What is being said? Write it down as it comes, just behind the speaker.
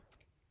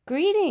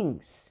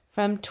Greetings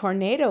from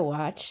Tornado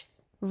Watch,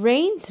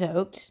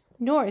 rain-soaked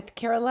North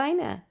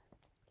Carolina.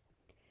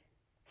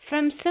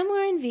 From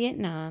somewhere in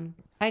Vietnam,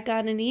 I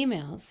got an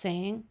email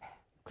saying,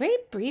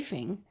 "Great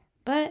briefing,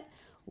 but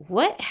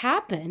what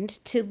happened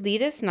to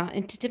lead us not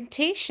into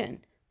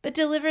temptation, but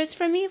deliver us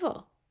from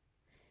evil?"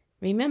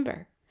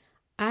 Remember,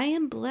 I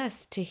am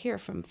blessed to hear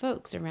from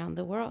folks around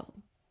the world.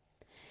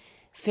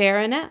 Fair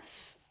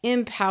enough.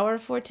 In Power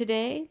for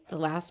Today, the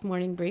last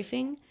morning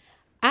briefing,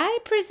 I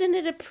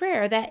presented a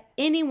prayer that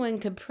anyone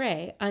could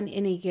pray on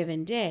any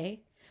given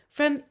day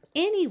from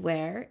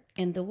anywhere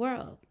in the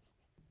world.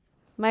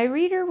 My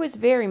reader was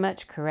very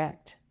much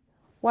correct.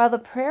 While the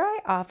prayer I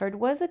offered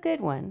was a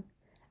good one,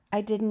 I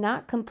did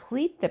not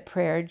complete the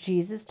prayer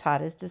Jesus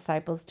taught his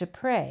disciples to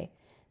pray,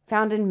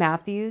 found in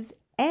Matthew's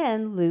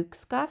and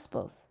Luke's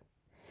Gospels.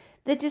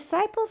 The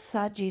disciples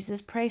saw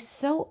Jesus pray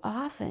so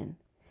often.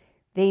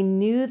 They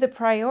knew the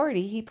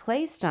priority he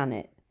placed on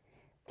it,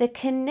 the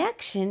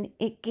connection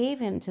it gave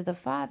him to the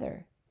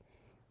Father.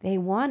 They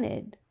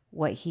wanted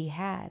what he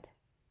had.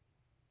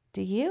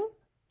 Do you?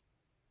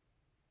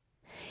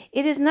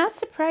 It is not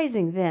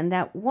surprising then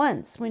that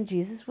once when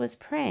Jesus was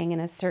praying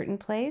in a certain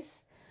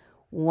place,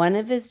 one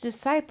of his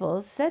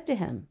disciples said to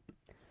him,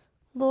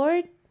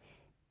 "Lord,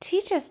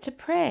 teach us to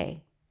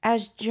pray,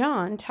 as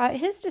John taught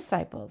his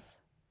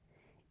disciples."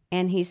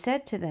 And he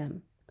said to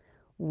them,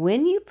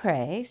 "When you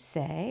pray,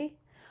 say,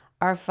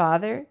 'Our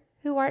Father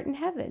who art in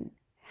heaven,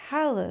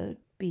 hallowed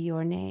be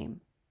your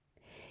name.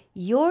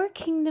 Your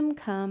kingdom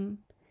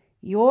come,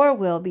 your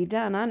will be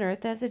done on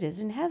earth as it is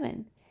in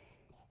heaven.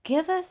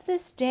 Give us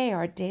this day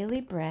our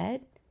daily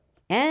bread,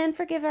 and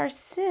forgive our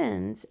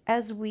sins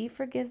as we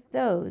forgive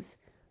those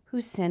who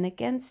sin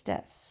against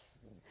us."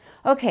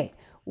 Okay,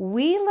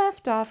 we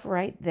left off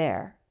right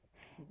there,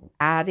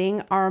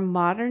 adding our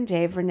modern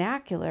day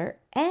vernacular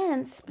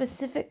and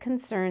specific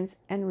concerns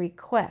and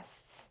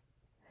requests.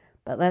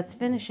 But let's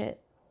finish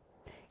it.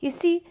 You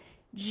see,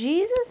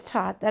 Jesus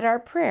taught that our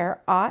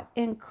prayer ought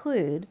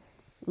include,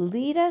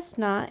 "Lead us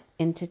not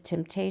into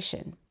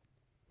temptation."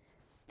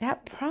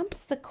 That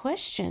prompts the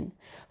question,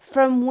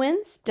 from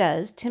whence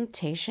does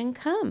temptation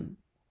come?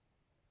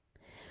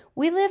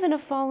 We live in a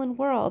fallen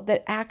world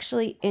that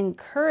actually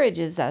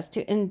encourages us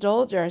to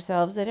indulge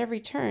ourselves at every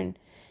turn,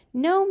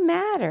 no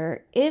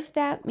matter if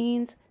that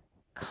means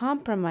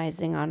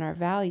compromising on our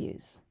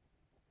values.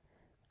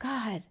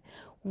 God,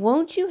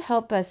 won't you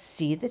help us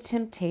see the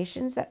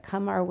temptations that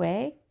come our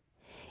way,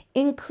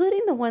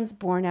 including the ones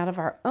born out of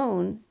our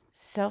own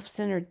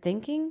self-centered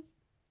thinking?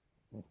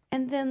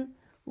 And then,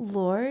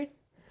 Lord,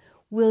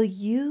 will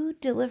you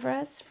deliver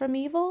us from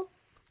evil?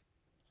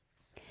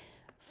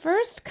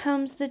 First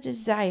comes the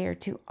desire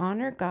to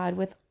honor God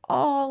with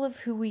all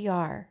of who we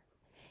are.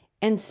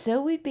 And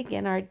so we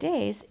begin our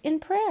days in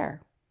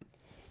prayer.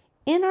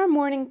 In our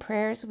morning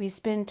prayers, we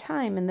spend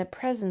time in the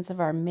presence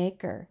of our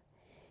Maker,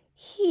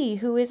 He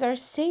who is our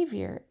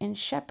Savior and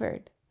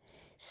Shepherd,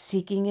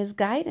 seeking His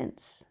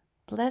guidance,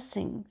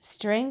 blessing,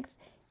 strength,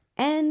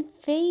 and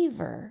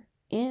favor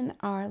in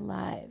our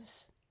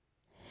lives.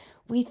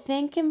 We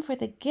thank Him for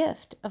the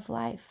gift of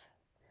life,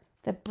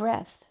 the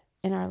breath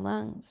in our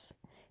lungs,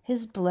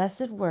 His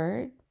blessed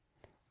word,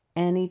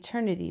 and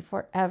eternity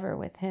forever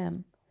with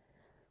Him.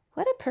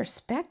 What a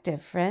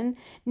perspective, friend,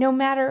 no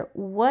matter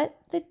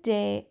what the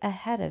day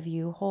ahead of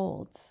you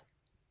holds.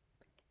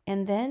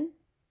 And then,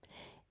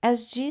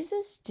 as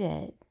Jesus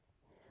did,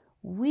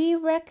 we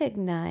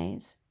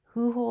recognize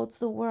who holds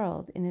the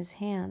world in His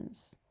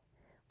hands.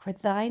 For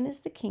thine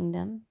is the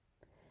kingdom,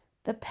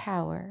 the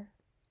power,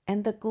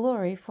 and the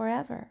glory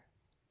forever.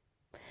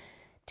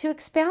 To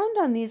expound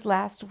on these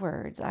last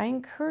words, I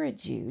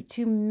encourage you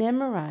to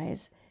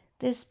memorize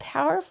this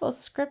powerful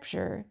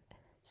scripture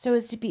so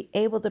as to be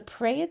able to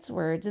pray its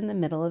words in the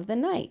middle of the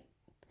night.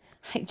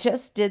 I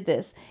just did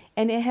this,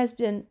 and it has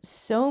been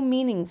so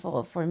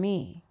meaningful for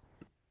me.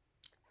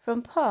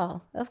 From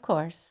Paul, of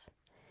course.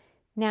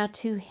 Now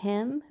to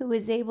Him who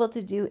is able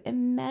to do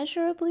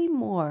immeasurably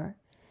more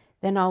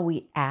than all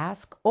we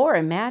ask or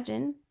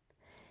imagine,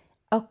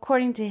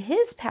 according to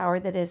His power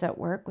that is at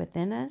work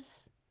within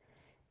us,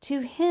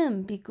 to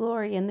Him be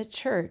glory in the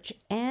church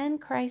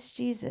and Christ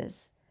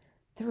Jesus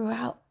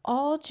throughout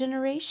all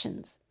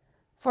generations,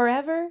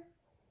 forever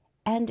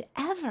and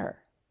ever.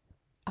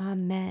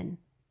 Amen.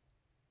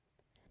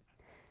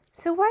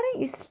 So why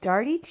don't you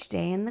start each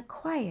day in the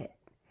quiet,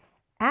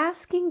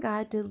 asking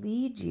God to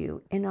lead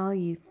you in all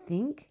you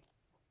think,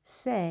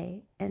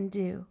 say, and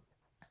do.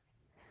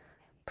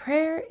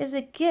 Prayer is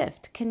a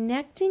gift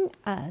connecting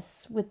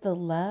us with the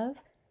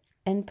love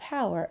and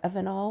power of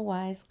an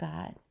all-wise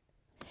God.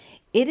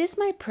 It is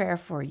my prayer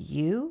for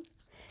you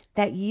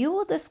that you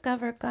will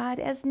discover God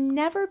as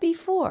never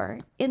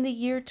before in the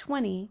year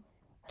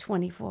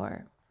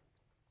 2024.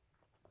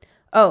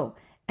 Oh,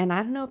 and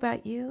I don't know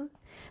about you,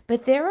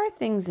 but there are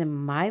things in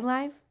my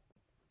life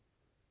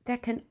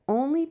that can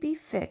only be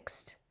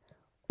fixed,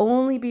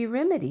 only be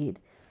remedied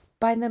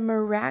by the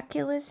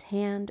miraculous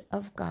hand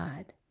of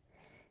God.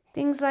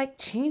 Things like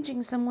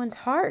changing someone's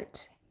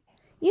heart.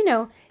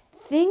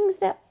 things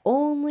that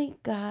only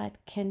God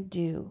can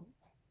do.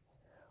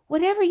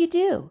 Whatever you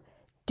do,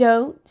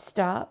 don't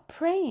stop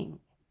praying.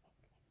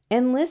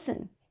 And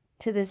listen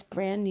to this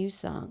brand new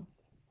song.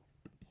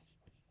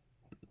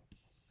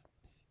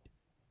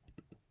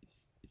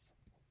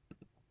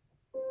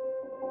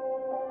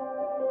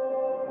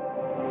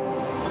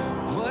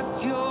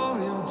 What's your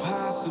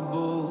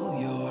impossible?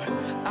 Your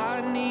I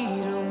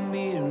need a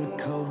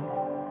miracle.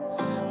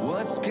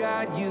 What's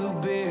got you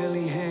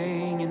barely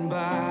hanging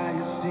by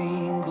a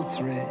single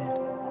thread?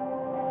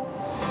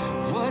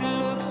 What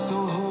looks so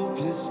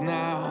hopeless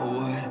now?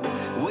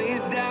 What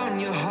weighs down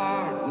your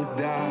heart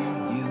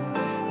without you?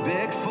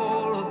 Beg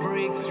for a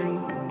breakthrough,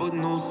 but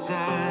no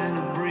sign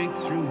of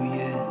breakthrough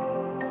yet.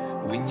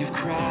 When you've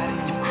cried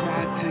and you've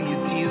cried till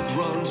your tears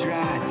run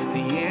dry,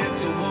 the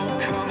answer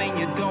won't come and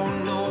you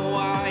don't know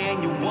why,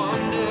 and you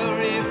wonder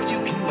if you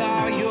can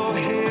bow your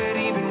head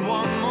even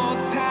one more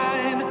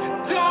time.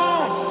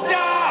 Don't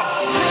stop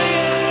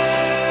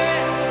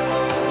praying.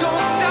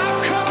 Don't stop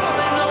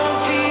calling on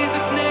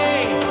Jesus'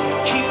 name.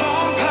 Keep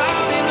on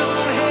pounding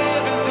on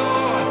heaven's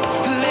door.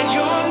 Let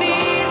your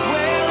knees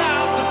wear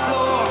out the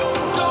floor.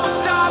 Don't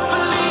stop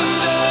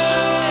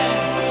believing,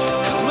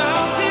 'cause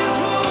mountains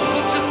move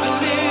with just a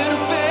little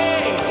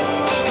faith.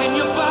 And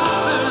your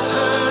Father's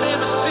heard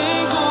every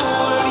single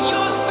word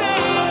you're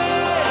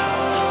saying.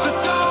 So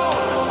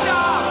don't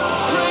stop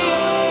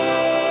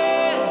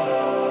praying.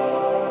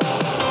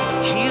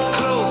 He's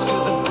close to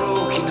the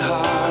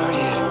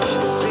brokenhearted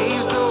and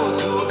saves those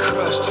who are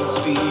crushed in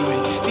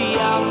spirit. The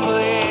Alpha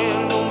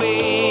and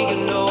Omega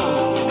knows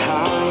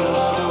how your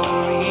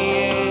story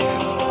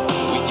ends.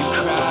 When you've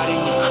cried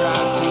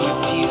till your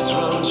tears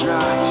run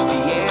dry,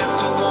 the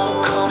answer won't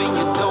come and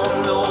you don't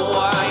know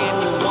why, and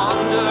you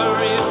wonder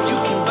if you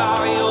can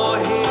bow your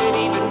head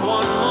even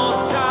one more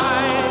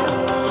time.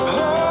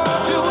 Oh,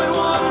 do it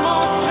one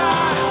more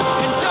time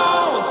and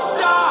don't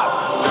stop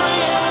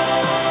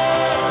praying.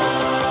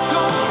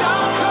 Don't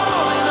stop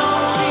calling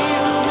on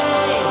Jesus'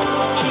 name.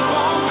 Keep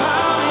on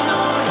pounding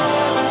on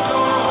heaven's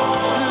door.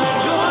 Let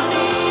your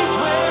knees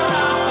wear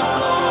out the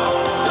floor.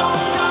 Don't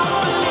stop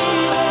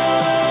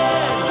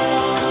believing,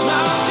 'cause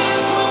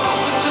mountains move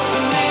with just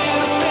a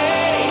little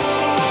faith.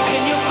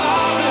 And your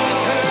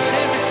Father's heard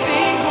every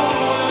single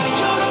word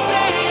you're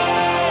saying.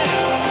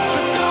 So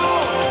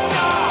don't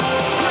stop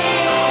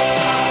praying.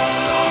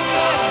 Don't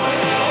stop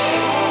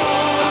praying.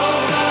 Don't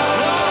stop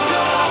praying.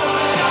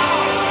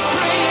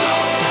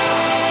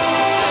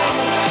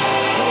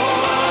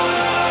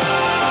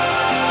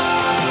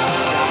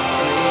 Stop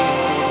praying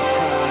for the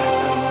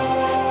prodigal.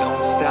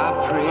 Don't stop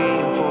praying.